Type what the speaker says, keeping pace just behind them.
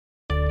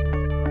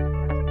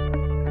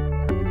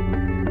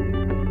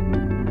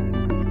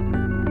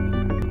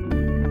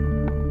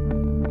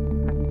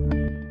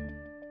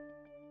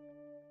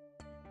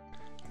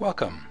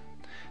Welcome.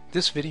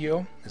 This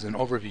video is an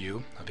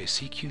overview of a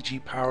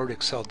CQG powered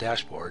Excel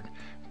dashboard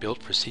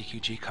built for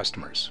CQG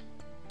customers.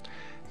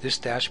 This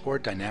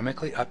dashboard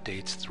dynamically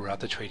updates throughout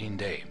the trading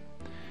day.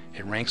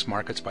 It ranks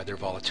markets by their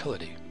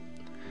volatility.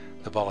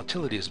 The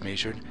volatility is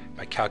measured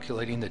by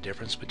calculating the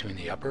difference between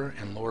the upper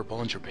and lower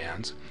Bollinger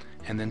Bands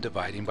and then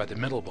dividing by the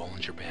middle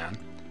Bollinger Band,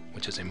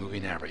 which is a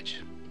moving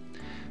average.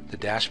 The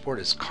dashboard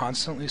is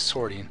constantly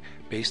sorting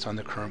based on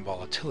the current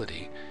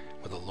volatility,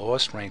 with the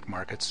lowest ranked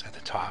markets at the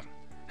top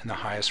and the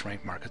highest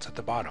ranked markets at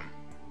the bottom.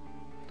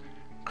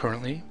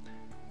 Currently,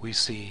 we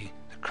see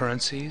the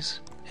currencies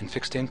and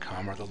fixed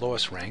income are the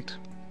lowest ranked,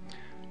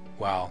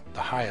 while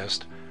the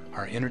highest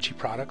are energy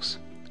products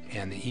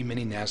and the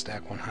E-mini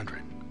NASDAQ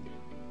 100.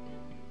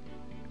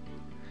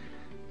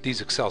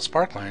 These Excel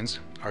spark lines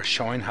are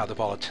showing how the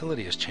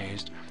volatility has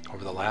changed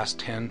over the last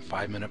 10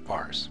 5-minute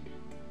bars.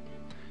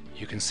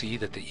 You can see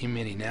that the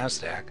E-mini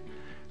NASDAQ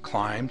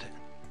climbed,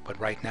 but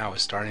right now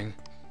is starting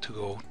to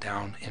go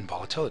down in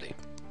volatility.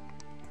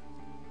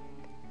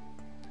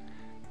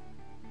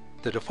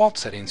 The default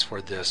settings for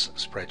this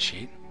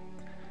spreadsheet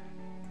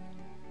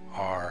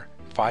are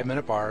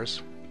 5-minute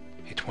bars,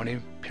 a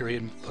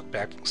 20-period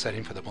look-back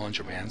setting for the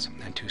Bollinger Bands,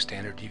 and 2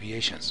 standard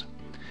deviations.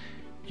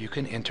 You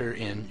can enter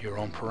in your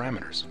own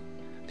parameters.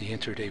 The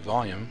intraday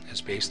volume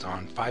is based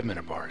on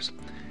 5-minute bars,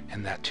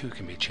 and that too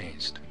can be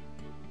changed.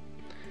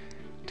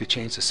 To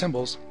change the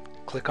symbols,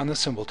 click on the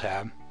Symbol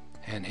tab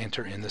and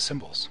enter in the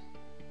symbols.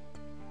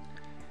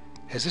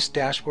 As this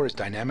dashboard is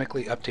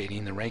dynamically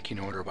updating the ranking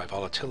order by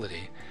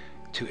volatility,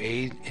 to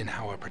aid in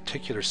how a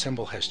particular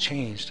symbol has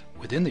changed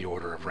within the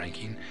order of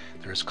ranking,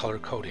 there is color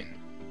coding.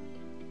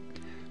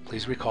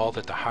 Please recall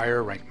that the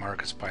higher ranked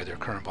markets by their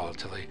current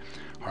volatility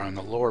are on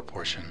the lower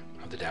portion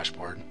of the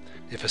dashboard.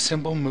 If a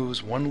symbol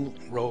moves one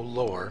row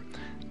lower,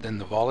 then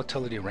the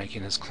volatility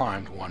ranking has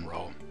climbed one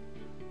row,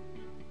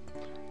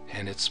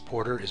 and its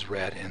border is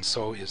red, and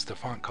so is the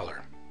font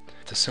color.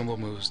 If the symbol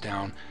moves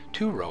down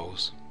 2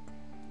 rows,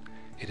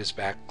 it is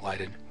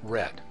backlighted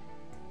red.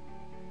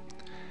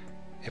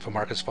 If a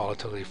market's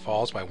volatility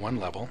falls by 1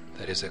 level,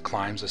 that is, it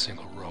climbs a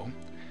single row,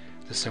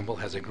 the symbol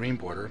has a green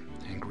border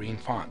and green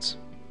fonts.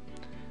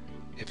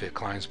 If it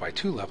climbs by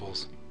 2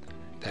 levels,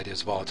 that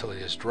is,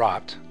 volatility is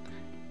dropped,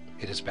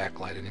 it is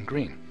backlighted in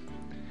green.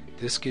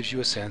 This gives you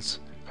a sense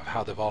of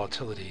how the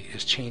volatility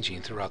is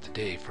changing throughout the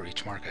day for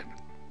each market.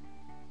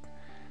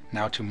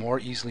 Now, to more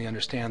easily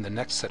understand the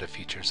next set of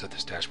features of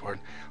this dashboard,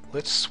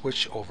 let's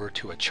switch over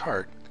to a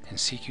chart in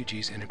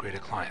CQG's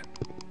integrated client.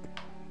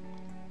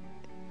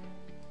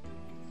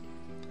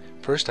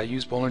 First, I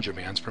use Bollinger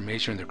Bands for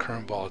measuring the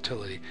current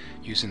volatility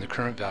using the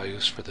current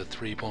values for the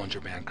 3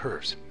 Bollinger Band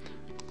curves.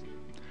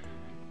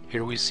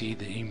 Here we see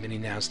the E-mini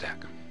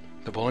NASDAQ.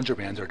 The Bollinger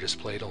Bands are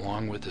displayed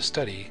along with the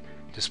study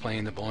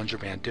displaying the Bollinger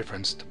Band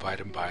difference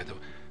divided by the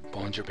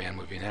Bollinger Band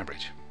moving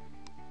average.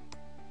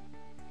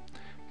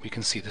 We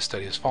can see the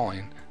study is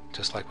falling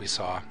just like we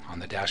saw on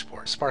the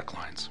dashboard spark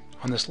lines.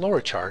 On this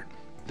lower chart,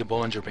 the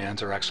Bollinger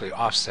Bands are actually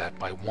offset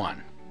by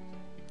 1.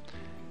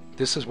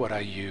 This is what I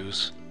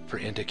use for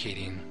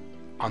indicating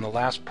on the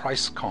last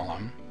price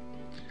column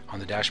on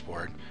the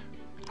dashboard.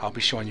 I'll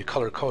be showing you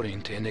color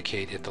coding to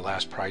indicate if the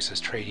last price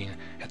is trading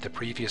at the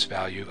previous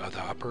value of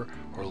the upper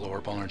or lower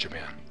Bollinger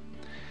Band.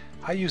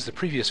 I use the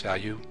previous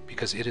value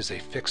because it is a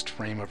fixed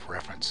frame of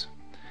reference.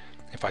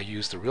 If I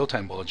use the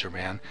real-time Bollinger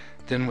Band,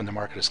 then when the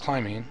market is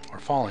climbing or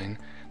falling,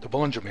 the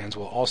Bollinger Bands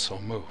will also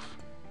move.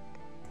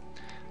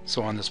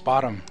 So on this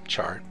bottom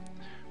chart,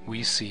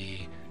 we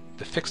see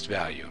the fixed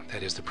value,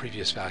 that is the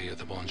previous value of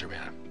the Bollinger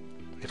Band.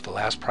 If the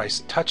last price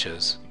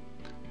touches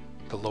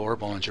the lower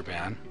Bollinger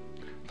Band,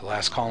 the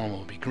last column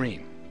will be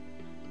green.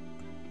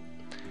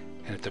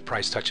 And if the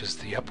price touches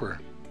the upper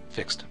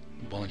fixed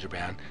Bollinger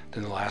Band,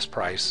 then the last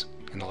price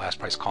in the last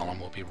price column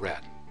will be red.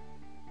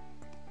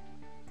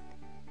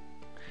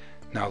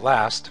 Now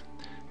last,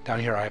 down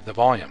here I have the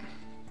volume.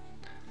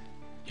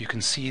 You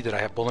can see that I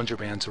have Bollinger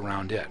Bands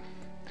around it.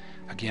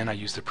 Again, I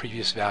use the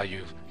previous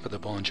value for the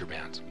Bollinger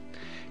Bands.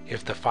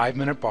 If the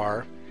 5-minute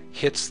bar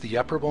hits the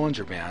upper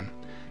Bollinger Band,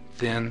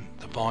 then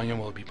the volume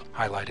will be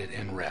highlighted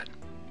in red.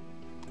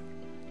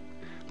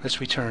 Let's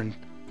return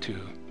to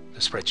the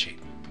spreadsheet.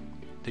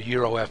 The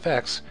Euro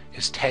FX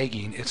is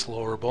tagging its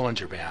lower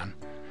Bollinger Band.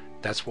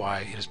 That's why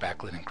it is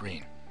backlit in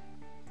green.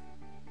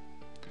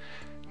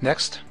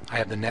 Next, I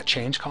have the net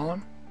change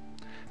column.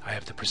 I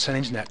have the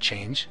percentage net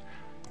change,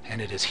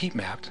 and it is heat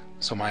mapped,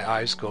 so my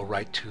eyes go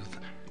right to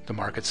the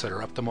markets that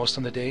are up the most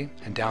on the day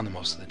and down the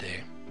most of the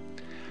day.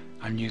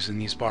 I'm using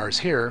these bars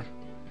here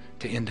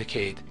to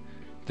indicate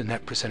the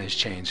net percentage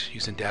change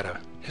using data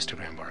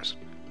histogram bars.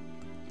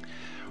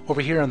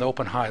 Over here on the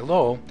open high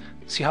low,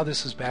 see how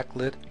this is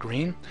backlit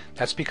green?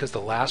 That's because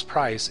the last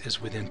price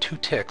is within 2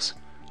 ticks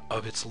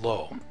of its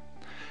low.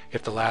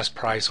 If the last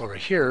price over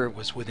here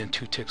was within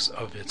 2 ticks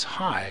of its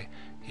high,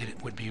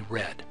 it would be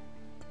red.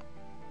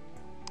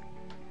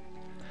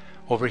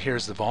 Over here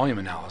is the volume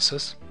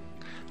analysis.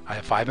 I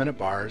have 5-minute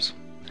bars.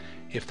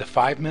 If the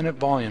 5-minute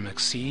volume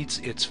exceeds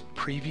its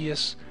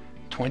previous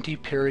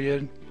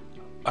 20-period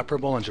upper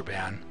Bollinger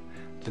Band,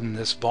 then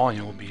this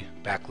volume will be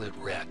backlit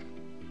red.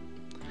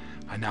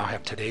 I now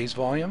have today's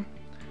volume,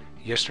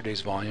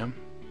 yesterday's volume,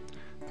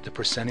 the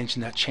percentage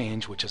net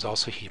change, which is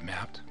also heat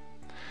mapped.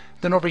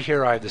 Then over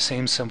here I have the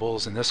same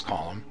symbols in this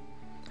column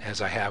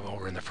as I have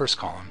over in the first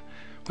column,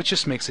 which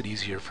just makes it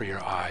easier for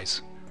your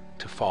eyes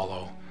to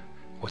follow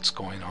what's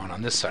going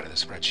on this side of the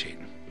spreadsheet.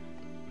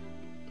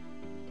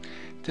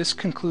 This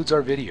concludes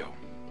our video.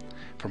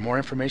 For more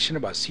information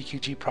about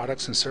CQG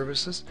products and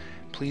services,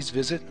 please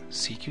visit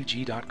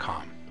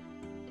cqg.com.